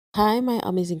Hi my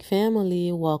amazing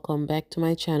family, welcome back to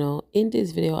my channel. In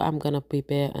this video I'm gonna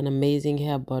prepare an amazing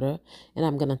hair butter and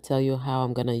I'm gonna tell you how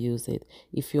I'm gonna use it.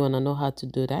 If you wanna know how to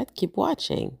do that, keep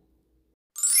watching.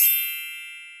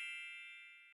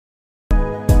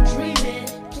 Dream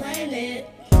it, plan it,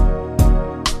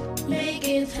 make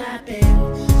it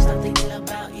happen. Stop thinking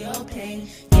about your pain.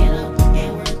 Get up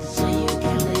and work so you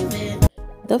can live it.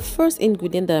 The first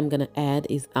ingredient that I'm gonna add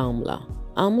is Amla.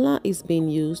 Amla is being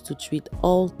used to treat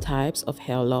all types of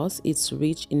hair loss. It's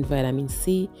rich in vitamin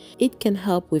C. It can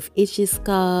help with itchy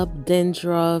scalp,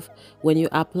 dandruff. When you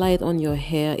apply it on your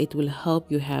hair, it will help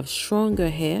you have stronger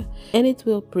hair and it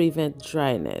will prevent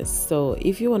dryness. So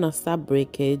if you want to stop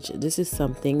breakage, this is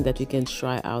something that you can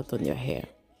try out on your hair.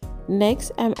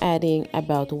 Next, I'm adding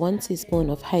about 1 teaspoon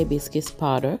of hibiscus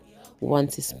powder, 1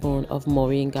 teaspoon of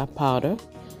moringa powder,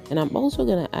 and I'm also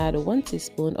going to add 1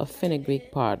 teaspoon of fenugreek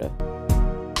powder.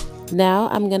 Now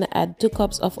I'm gonna add 2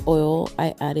 cups of oil.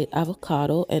 I added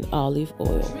avocado and olive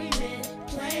oil. Dream it,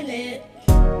 plan it,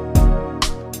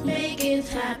 make it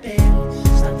happen.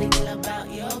 Stop thinking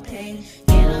about your pain.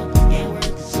 Get up and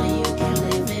work so you can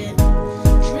live it.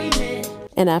 Dream it.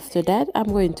 And after that,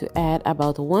 I'm going to add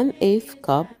about 1/8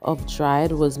 cup of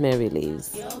dried rosemary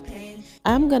leaves. Your pain.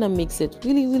 I'm gonna mix it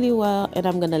really well and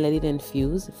I'm gonna let it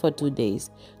infuse for 2 days.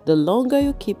 The longer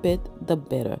you keep it, the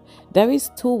better. There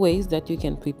is 2 ways that you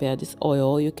can prepare this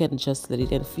oil. You can just let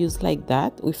it infuse like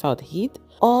that without heat,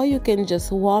 or you can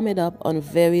just warm it up on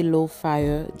very low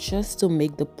fire just to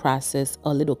make the process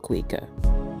a little quicker.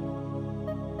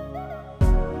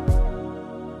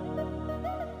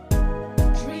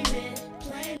 Dream it,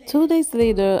 plan it. 2 days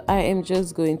later, I am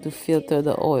just going to filter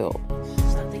the oil.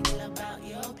 Stop thinking about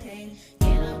your pain.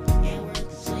 Get up and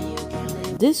work so you can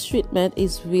live. This treatment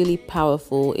is really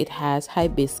powerful. It has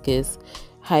hibiscus.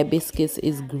 Hibiscus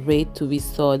is great to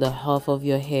restore the health of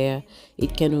your hair.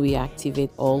 It can reactivate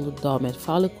all the dormant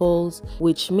follicles,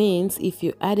 which means if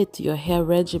you add it to your hair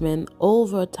regimen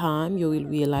over time, you will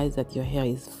realize that your hair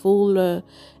is fuller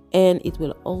and it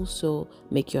will also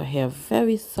make your hair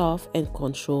very soft and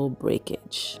control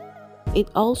breakage. It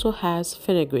also has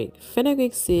fenugreek.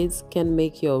 Fenugreek seeds can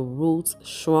make your roots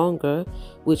stronger,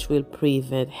 which will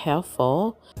prevent hair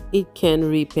fall. It can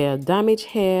repair damaged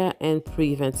hair and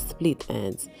prevent split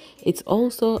ends. It's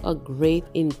also a great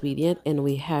ingredient and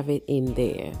we have it in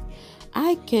there.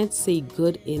 I can't say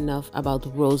good enough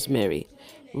about rosemary.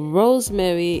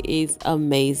 Rosemary is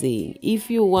amazing. If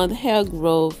you want hair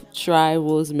growth, try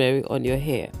rosemary on your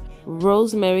hair.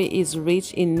 Rosemary is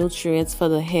rich in nutrients for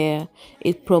the hair.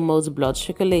 It promotes blood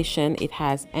circulation. It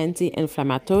has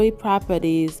anti-inflammatory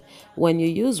properties. When you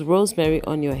use rosemary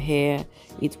on your hair,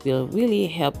 it will really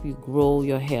help you grow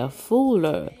your hair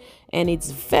fuller. And it's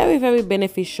very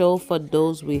beneficial for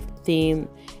those with thin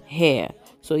hair.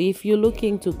 So if you're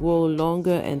looking to grow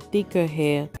longer and thicker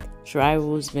hair, try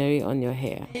rosemary on your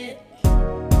hair.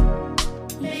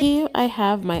 Here I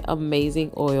have my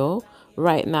amazing oil.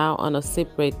 Right now on a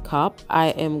separate cup,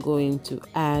 I am going to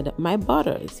add my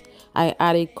butters. I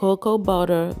added cocoa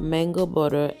butter, mango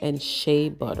butter, and shea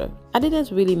butter. I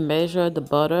didn't really measure the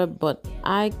butter, but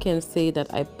I can say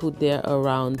that I put there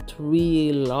around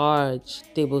 3 large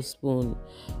tablespoons.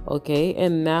 Okay,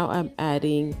 and now I'm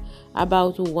adding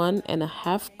about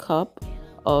 1.5 cup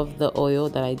of the oil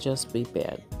that I just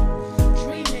prepared.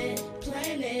 Dream it,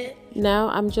 plan it. Now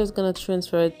I'm just gonna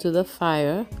transfer it to the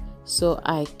fire so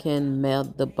I can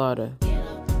melt the butter.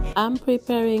 I'm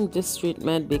preparing this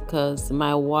treatment because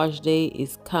my wash day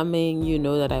is coming. You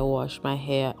know that I wash my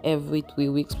hair every 3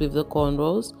 weeks with the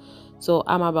cornrows. So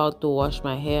I'm about to wash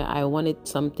my hair. I wanted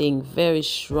something very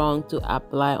strong to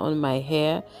apply on my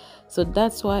hair. So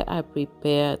that's why I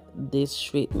prepared this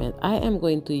treatment. I am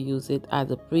going to use it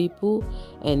as a pre-poo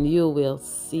and you will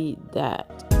see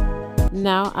that.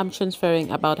 Now I'm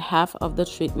transferring about half of the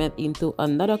treatment into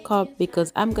another cup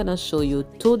because I'm gonna show you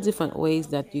 2 different ways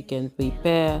that you can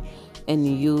prepare and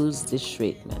use this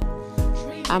treatment.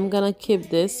 I'm gonna keep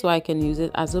this so I can use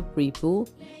it as a pre-poo,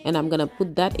 and I'm gonna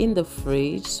put that in the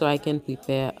fridge so I can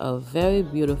prepare a very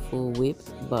beautiful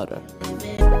whipped butter.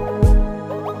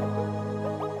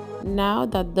 Now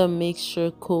that the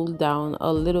mixture cooled down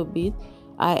a little bit,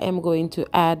 I am going to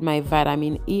add my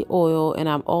vitamin E oil and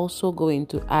I'm also going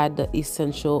to add the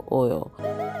essential oil.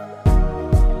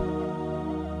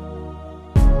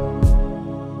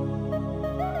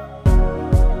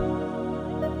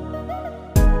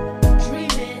 Dream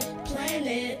it, plan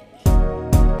it.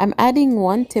 I'm adding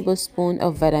 1 tablespoon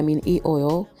of vitamin E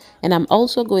oil and I'm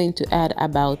also going to add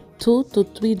about 2 to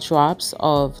 3 drops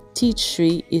of tea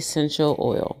tree essential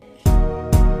oil.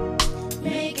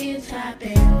 Make it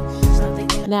happen. Something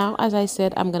Now, as I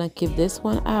said, I'm gonna keep this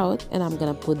one out and I'm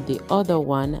gonna put the other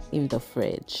one in the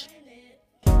fridge.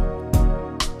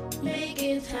 Make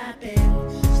it happen.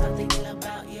 Stop thinking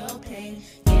about your pain.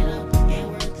 Get up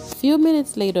and work. Few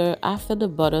minutes later, after the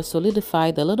butter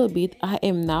solidified a little bit, I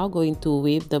am now going to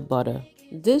whip the butter.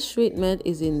 This treatment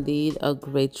is indeed a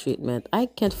great treatment. I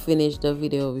can't finish the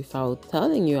video without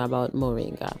telling you about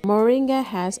moringa. Moringa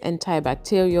has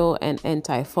antibacterial and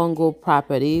antifungal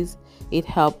properties. It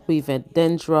helps prevent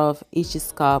dandruff, itchy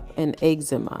scalp, and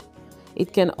eczema.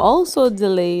 It can also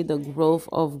delay the growth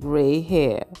of gray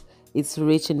hair. It's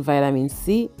rich in vitamin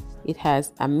C. It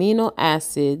has amino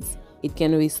acids. It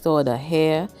can restore the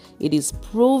hair. It is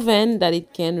proven that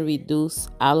it can reduce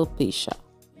alopecia.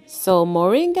 So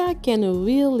moringa can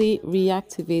really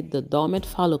reactivate the dormant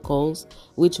follicles,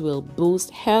 which will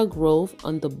boost hair growth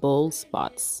on the bald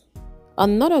spots.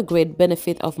 Another great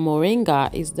benefit of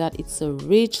moringa is that it's a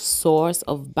rich source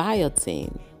of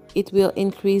biotin. It will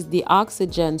increase the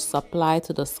oxygen supply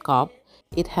to the scalp.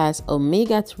 It has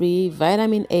omega-3,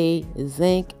 vitamin A,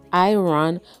 zinc,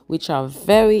 iron, which are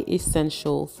very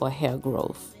essential for hair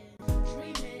growth.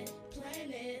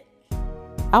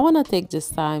 I want to take this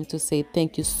time to say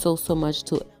thank you so much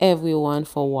to everyone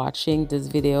for watching this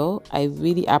video. I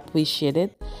really appreciate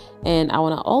it. And I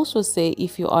want to also say,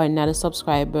 if you are not a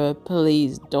subscriber,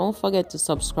 please don't forget to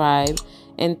subscribe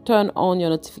and turn on your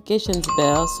notifications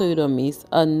bell so you don't miss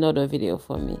another video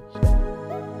from me.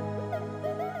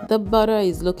 The butter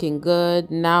is looking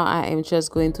good. Now I am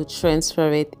just going to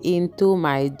transfer it into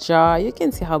my jar. You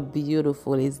can see how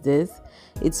beautiful is this.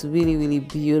 It's really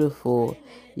beautiful.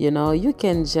 You know, you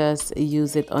can just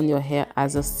use it on your hair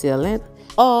as a sealant,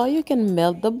 or you can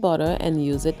melt the butter and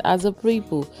use it as a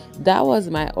pre-poo. That was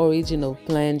my original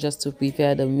plan, just to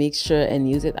prepare the mixture and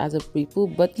use it as a pre-poo.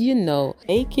 But you know,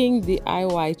 making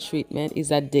DIY treatment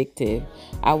is addictive.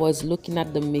 I was looking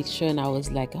at the mixture and I was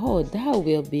like, oh, that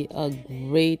will be a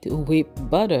great whipped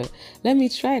butter. Let me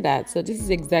try that. So this is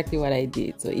exactly what I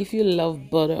did. So if you love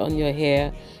butter on your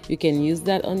hair, you can use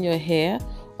that on your hair.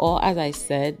 Or as I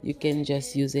said, you can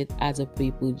just use it as a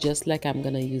pre-poo, just like I'm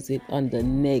gonna use it on the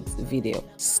next video.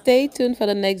 Stay tuned for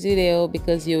the next video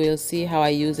because you will see how I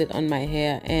use it on my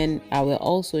hair, and I will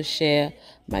also share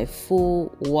my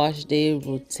full wash day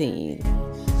routine.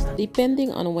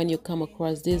 Depending on when you come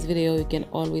across this video, you can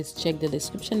always check the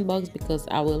description box because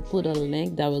I will put a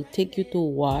link that will take you to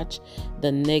watch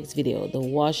the next video, the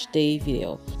wash day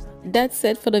video. That's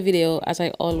it for the video. As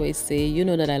I always say, you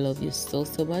know that I love you so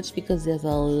much because there's a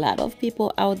lot of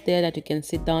people out there that you can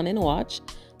sit down and watch,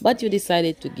 but you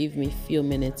decided to give me a few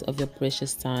minutes of your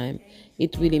precious time.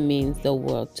 It really means the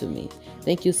world to me.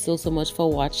 Thank you so much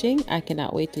for watching. I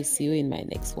cannot wait to see you in my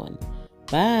next one.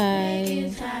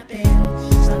 Bye. Happen.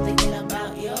 Stop thinking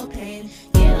about your pain.